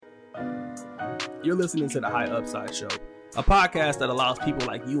You're listening to The High Upside Show, a podcast that allows people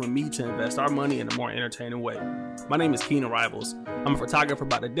like you and me to invest our money in a more entertaining way. My name is Keenan Rivals. I'm a photographer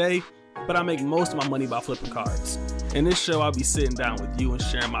by the day, but I make most of my money by flipping cards. In this show, I'll be sitting down with you and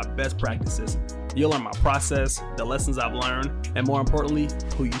sharing my best practices. You'll learn my process, the lessons I've learned, and more importantly,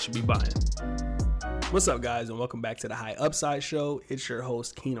 who you should be buying. What's up, guys, and welcome back to The High Upside Show. It's your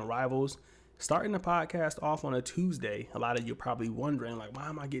host, Keenan Rivals. Starting the podcast off on a Tuesday. A lot of you are probably wondering, like, why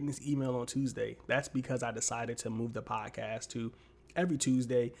am I getting this email on Tuesday? That's because I decided to move the podcast to every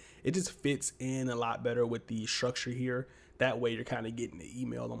Tuesday. It just fits in a lot better with the structure here. That way you're kind of getting the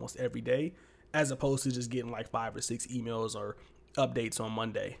email almost every day, as opposed to just getting like 5 or 6 emails or updates on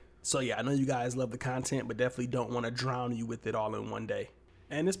Monday. So yeah, I know you guys love the content, but definitely don't want to drown you with it all in one day.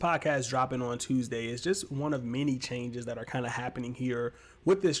 And this podcast dropping on Tuesday is just one of many changes that are kind of happening here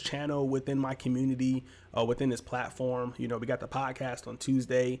with this channel, within my community, within this platform. You know, we got the podcast on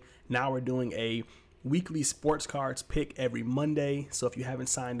Tuesday. Now we're doing a weekly sports cards pick every Monday. So if you haven't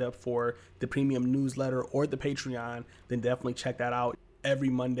signed up for the premium newsletter or the Patreon, then definitely check that out. Every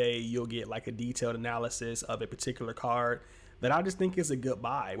Monday, you'll get like a detailed analysis of a particular card that I just think is a good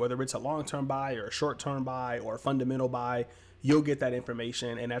buy, whether it's a long-term buy or a short-term buy or a fundamental buy. You'll get that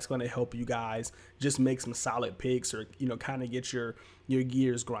information, and that's going to help you guys just make some solid picks, or, you know, kind of get your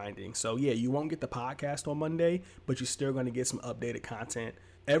gears grinding. So yeah, you won't get the podcast on Monday, but you're still going to get some updated content.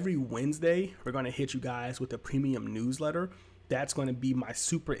 Every Wednesday, we're going to hit you guys with a premium newsletter. That's going to be my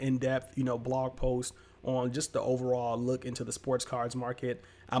super in-depth, blog post on just the overall look into the sports cards market.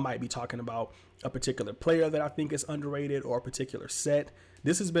 I might be talking about a particular player that I think is underrated, or a particular set.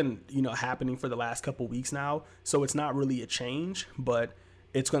 This has been, happening for the last couple weeks now, so it's not really a change, but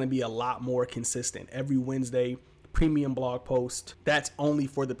it's going to be a lot more consistent. Every Wednesday, premium blog post. That's only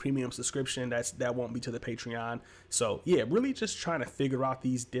for the premium subscription. That won't be to the Patreon. So yeah, really just trying to figure out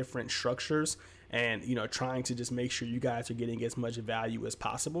these different structures and, trying to just make sure you guys are getting as much value as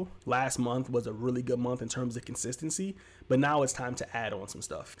possible. Last month was a really good month in terms of consistency, but now it's time to add on some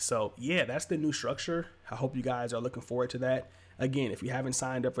stuff. So yeah, that's the new structure. I hope you guys are looking forward to that. Again, if you haven't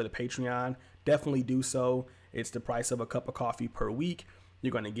signed up for the Patreon, definitely do so. It's the price of a cup of coffee per week.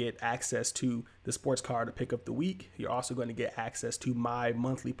 You're going to get access to the sports card to pick up the week. You're also going to get access to my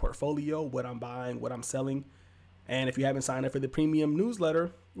monthly portfolio, what I'm buying, what I'm selling. And if you haven't signed up for the premium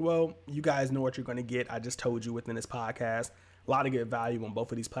newsletter, well, you guys know what you're going to get. I just told you within this podcast. A lot of good value on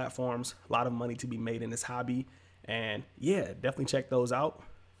both of these platforms. A lot of money to be made in this hobby. And yeah, definitely check those out.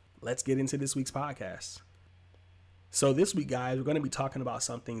 Let's get into this week's podcast. So this week, guys, we're going to be talking about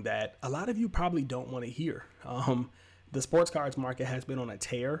something that a lot of you probably don't want to hear. The sports cards market has been on a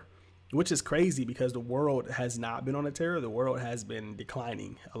tear, which is crazy because the world has not been on a tear. The world has been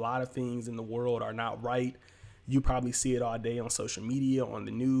declining. A lot of things in the world are not right. You probably see it all day on social media, on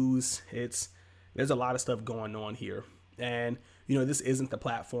the news. There's a lot of stuff going on here. And, this isn't the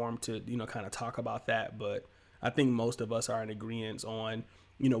platform to, kind of talk about that. But I think most of us are in agreement on,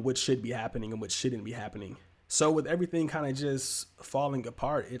 what should be happening and what shouldn't be happening. So with everything kind of just falling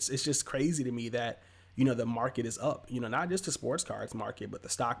apart, it's just crazy to me that, the market is up, not just the sports cards market, but the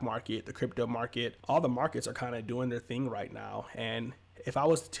stock market, the crypto market, all the markets are kind of doing their thing right now. And if I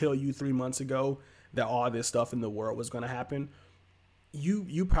was to tell you 3 months ago that all this stuff in the world was going to happen,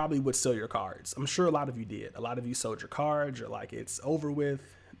 you probably would sell your cards. I'm sure a lot of you did. A lot of you sold your cards. You're like, it's over with.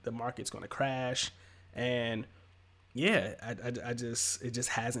 The market's going to crash. And yeah, it just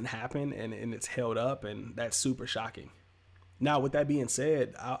hasn't happened, and it's held up, and that's super shocking. Now, with that being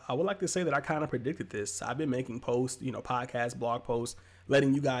said, I would like to say that I kind of predicted this. I've been making posts, podcasts, blog posts,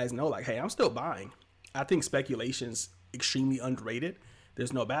 letting you guys know, like, hey, I'm still buying. I think speculation's extremely underrated.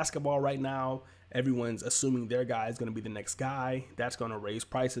 There's no basketball right now. Everyone's assuming their guy is going to be the next guy. That's going to raise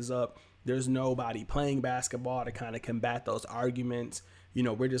prices up. There's nobody playing basketball to kind of combat those arguments.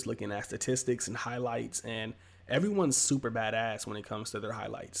 We're just looking at statistics and highlights, and everyone's super badass when it comes to their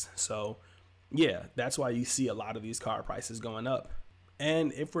highlights. So yeah, that's why you see a lot of these card prices going up.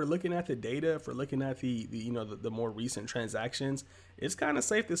 And if we're looking at the data, if we're looking at the more recent transactions, it's kind of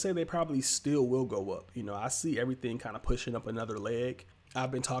safe to say they probably still will go up. I see everything kind of pushing up another leg.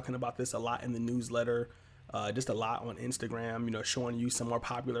 I've been talking about this a lot in the newsletter, just a lot on Instagram, showing you some more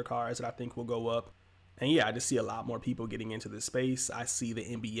popular cards that I think will go up. And yeah, I just see a lot more people getting into this space. I see the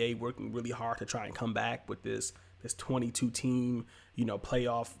NBA working really hard to try and come back with this 22 team,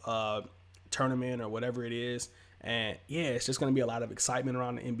 playoff tournament or whatever it is. And yeah, it's just going to be a lot of excitement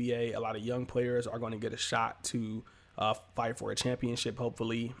around the NBA. A lot of young players are going to get a shot to fight for a championship,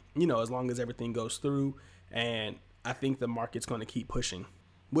 hopefully, as long as everything goes through. And I think the market's going to keep pushing.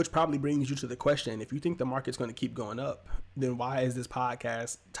 Which probably brings you to the question, if you think the market's going to keep going up, then why is this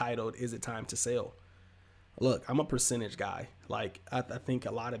podcast titled, Is It Time to Sell? Look, I'm a percentage guy. Like, I think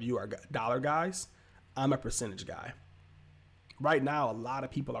a lot of you are dollar guys. I'm a percentage guy. Right now, a lot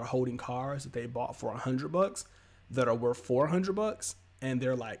of people are holding cars that they bought for $100 that are worth $400, and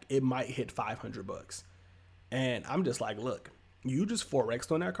they're like, it might hit $500. And I'm just like, look, you just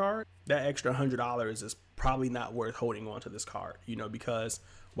Forexed on that card. That extra $100 is probably not worth holding on to this card, because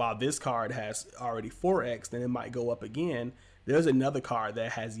while this card has already Forexed and it might go up again, there's another card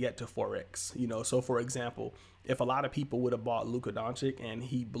that has yet to Forex, So for example, if a lot of people would have bought Luka Doncic and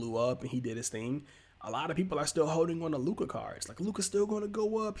he blew up and he did his thing, a lot of people are still holding on to Luka cards. Like, Luka's still going to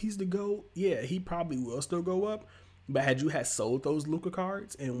go up. He's the GOAT. Yeah, he probably will still go up. But had you had sold those Luka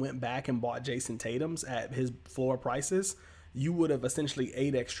cards and went back and bought Jason Tatum's at his floor prices, you would have essentially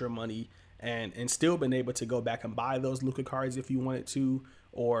ate extra money and still been able to go back and buy those Luka cards if you wanted to,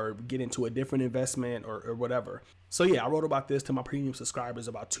 or get into a different investment or whatever. So yeah, I wrote about this to my premium subscribers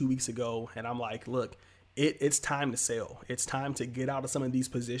about 2 weeks ago, and I'm like, look, it's time to sell. It's time to get out of some of these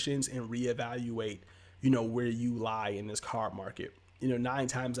positions and reevaluate, where you lie in this card market. 9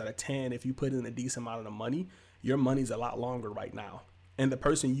 times out of 10, if you put in a decent amount of money, your money's a lot longer right now. And the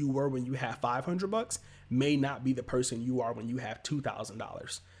person you were when you have $500 may not be the person you are when you have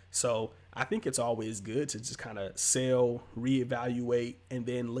 $2,000. So I think it's always good to just kind of sell, reevaluate, and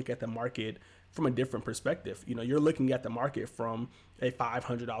then look at the market from a different perspective. You're looking at the market from a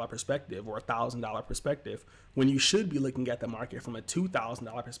 $500 perspective or $1,000 perspective, when you should be looking at the market from a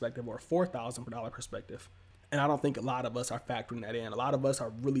 $2,000 perspective or a $4,000 perspective. And I don't think a lot of us are factoring that in. A lot of us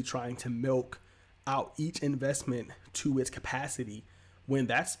are really trying to milk out each investment to its capacity, when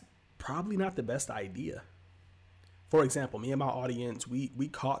that's probably not the best idea. For example, me and my audience, we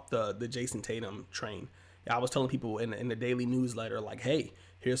caught the Jason Tatum train. I was telling people in the daily newsletter, like, hey,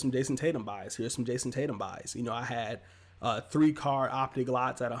 here's some Jason Tatum buys. Here's some Jason Tatum buys. I had 3 card optic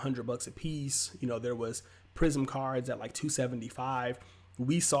lots at $100 a piece. There was Prism cards at like $275.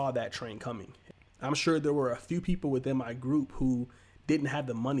 We saw that train coming. I'm sure there were a few people within my group who didn't have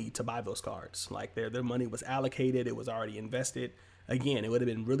the money to buy those cards. Like, their money was allocated. It was already invested. Again, it would have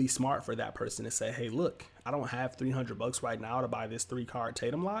been really smart for that person to say, hey, look, I don't have $300 right now to buy this 3-card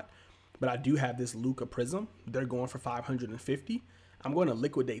Tatum lot, but I do have this Luka Prism. They're going for $550. I'm going to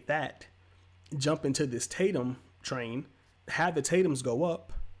liquidate that, jump into this Tatum train, have the Tatums go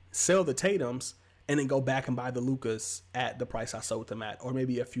up, sell the Tatums, and then go back and buy the Lukas at the price I sold them at, or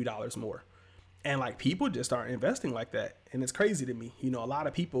maybe a few dollars more. And like, people just aren't investing like that. And it's crazy to me. A lot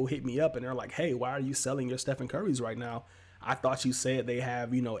of people hit me up and they're like, hey, why are you selling your Stephen Currys right now? I thought you said they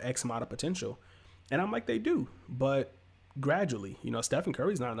have, X amount of potential. And I'm like, they do, but gradually. Stephen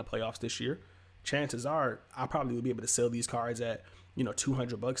Curry's not in the playoffs this year. Chances are I probably would be able to sell these cards at,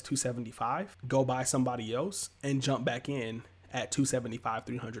 $200, $275, go buy somebody else and jump back in at $275,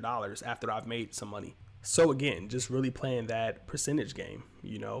 $300 after I've made some money. So again, just really playing that percentage game.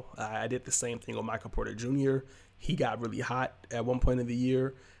 I did the same thing with Michael Porter Jr. He got really hot at one point of the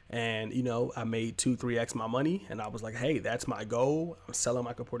year, and I made 2-3x my money, and I was like, hey, that's my goal. I'm selling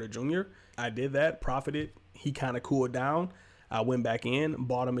Michael Porter Jr. I did that, profited. He kind of cooled down. I went back in,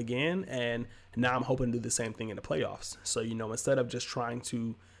 bought him again, and now I'm hoping to do the same thing in the playoffs. So, instead of just trying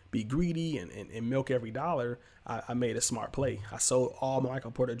to be greedy and milk every dollar, I made a smart play. I sold all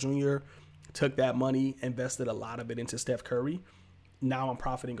Michael Porter Jr., took that money, invested a lot of it into Steph Curry. Now I'm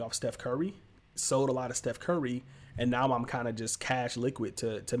profiting off Steph Curry, sold a lot of Steph Curry, and now I'm kind of just cash liquid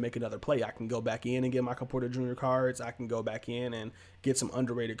to make another play. I can go back in and get Michael Porter Jr. cards. I can go back in and get some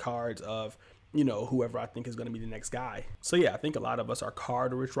underrated cards of, whoever I think is going to be the next guy. So yeah, I think a lot of us are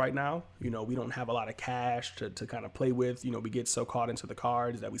card rich right now. We don't have a lot of cash to kind of play with. We get so caught into the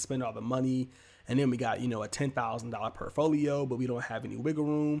cards that we spend all the money, and then we got, a $10,000 portfolio, but we don't have any wiggle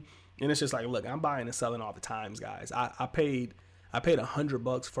room. And it's just like, look, I'm buying and selling all the times, guys. I paid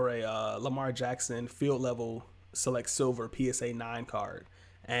 $100 for a Lamar Jackson field level select silver PSA 9 card,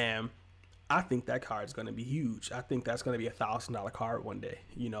 and I think that card is going to be huge. I think that's going to be $1,000 card one day.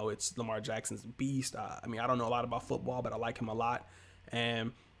 It's Lamar Jackson's beast. I don't know a lot about football, but I like him a lot.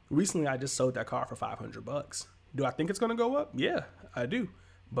 And recently, I just sold that card for $500. Do I think it's going to go up? Yeah, I do.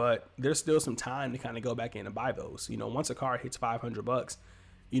 But there's still some time to kind of go back in and buy those. Once a card hits $500,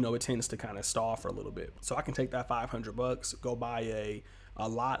 it tends to kind of stall for a little bit. So I can take that $500, go buy a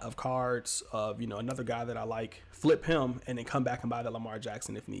lot of cards of, another guy that I like, flip him, and then come back and buy the Lamar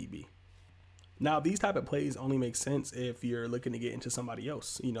Jackson if need be. Now, these type of plays only make sense if you're looking to get into somebody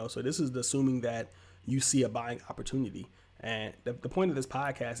else, so this is assuming that you see a buying opportunity. And the point of this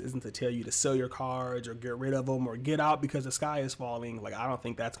podcast isn't to tell you to sell your cards or get rid of them or get out because the sky is falling. Like, I don't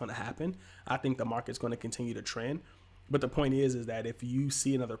think that's going to happen. I think the market's going to continue to trend. But the point is that if you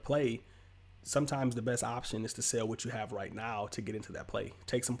see another play, sometimes the best option is to sell what you have right now to get into that play.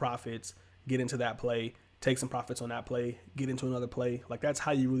 Take some profits, get into that play, take some profits on that play, get into another play. Like, that's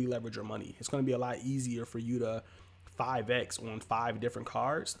how you really leverage your money. It's going to be a lot easier for you to 5X on 5 different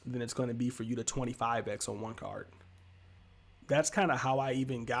cards than it's going to be for you to 25X on one card. That's kind of how I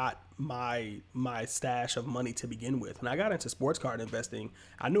even got my stash of money to begin with. When I got into sports card investing,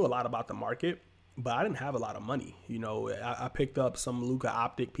 I knew a lot about the market, but I didn't have a lot of money. You know, I picked up some Luka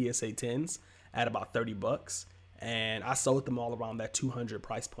Optic PSA 10s at about $30, and I sold them all around that 200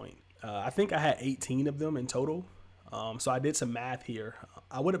 price point. I think I had 18 of them in total. So I did some math here.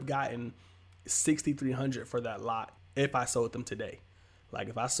 I would have gotten $6,300 for that lot if I sold them today. Like,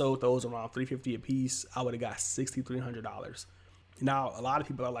 if I sold those around $350 a piece, I would have got $6,300. Now, a lot of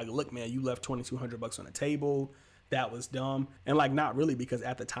people are like, look, man, you left $2,200 on the table. That was dumb. And like, not really, because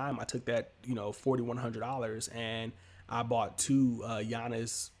at the time I took that, $4,100 and I bought 2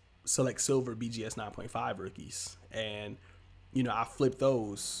 Giannis Select Silver BGS 9.5 rookies. And, I flipped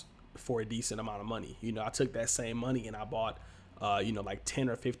those for a decent amount of money. I took that same money and I bought, like 10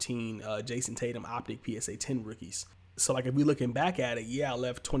 or 15 Jason Tatum Optic PSA 10 rookies. So like, if we're looking back at it, yeah, I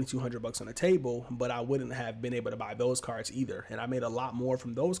left $2,200 on the table, but I wouldn't have been able to buy those cards either. And I made a lot more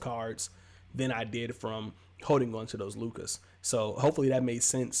from those cards than I did from holding on to those Lukas. So hopefully that made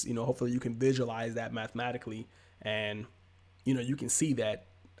sense. Hopefully you can visualize that mathematically, and you can see that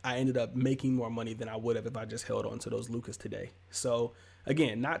I ended up making more money than I would have if I just held on to those Lukas today. So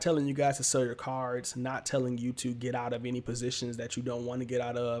again, not telling you guys to sell your cards, not telling you to get out of any positions that you don't want to get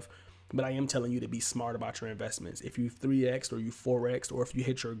out of, but I am telling you to be smart about your investments. If you 3X'd or you 4X'd, or if you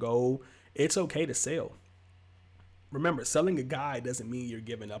hit your goal, it's okay to sell. Remember, selling a guy doesn't mean you're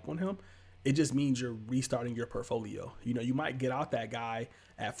giving up on him. It just means you're restarting your portfolio. You might get out that guy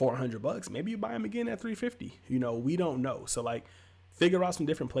at $400. Maybe you buy him again at $350. We don't know. So like, figure out some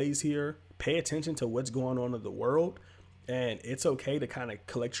different plays here. Pay attention to what's going on in the world. And it's okay to kind of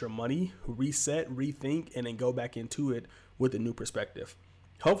collect your money, reset, rethink, and then go back into it with a new perspective.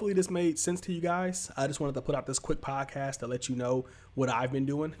 Hopefully this made sense to you guys. I just wanted to put out this quick podcast to let you know what I've been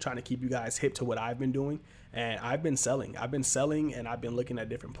doing, trying to keep you guys hip to what I've been doing. And I've been selling and I've been looking at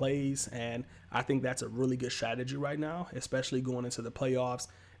different plays. And I think that's a really good strategy right now, especially going into the playoffs,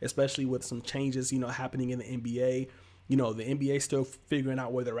 especially with some changes, happening in the NBA. The NBA is still figuring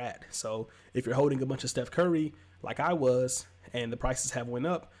out where they're at. So if you're holding a bunch of Steph Curry like I was, and the prices have went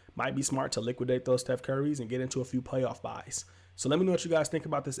up, might be smart to liquidate those Steph Currys and get into a few playoff buys. So let me know what you guys think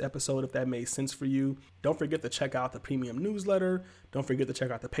about this episode, if that made sense for you. Don't forget to check out the premium newsletter. Don't forget to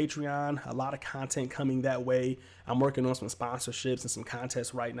check out the Patreon. A lot of content coming that way. I'm working on some sponsorships and some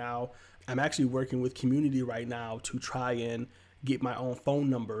contests right now. I'm actually working with community right now to try and get my own phone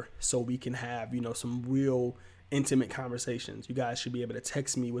number so we can have, some real intimate conversations. You guys should be able to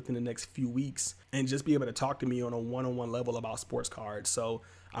text me within the next few weeks and just be able to talk to me on a one-on-one level about sports cards. So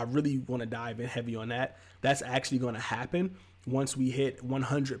I really want to dive in heavy on that. That's actually going to happen once we hit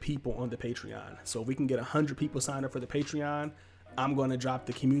 100 people on the Patreon. So if we can get 100 people signed up for the Patreon, I'm going to drop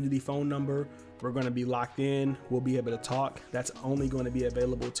the community phone number. We're going to be locked in. We'll be able to talk. That's only going to be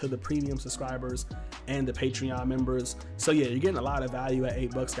available to the premium subscribers and the Patreon members. So yeah, you're getting a lot of value at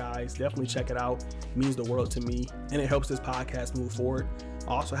 $8, guys. Definitely check it out. It means the world to me, and it helps this podcast move forward.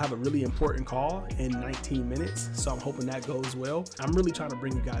 I also have a really important call in 19 minutes, so I'm hoping that goes well. I'm really trying to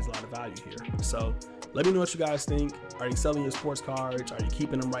bring you guys a lot of value here. So let me know what you guys think. Are you selling your sports cards? Are you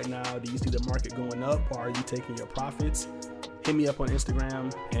keeping them right now? Do you see the market going up, or are you taking your profits? Hit me up on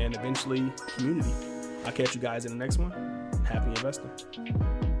Instagram and eventually community. I'll catch you guys in the next one. Happy investing.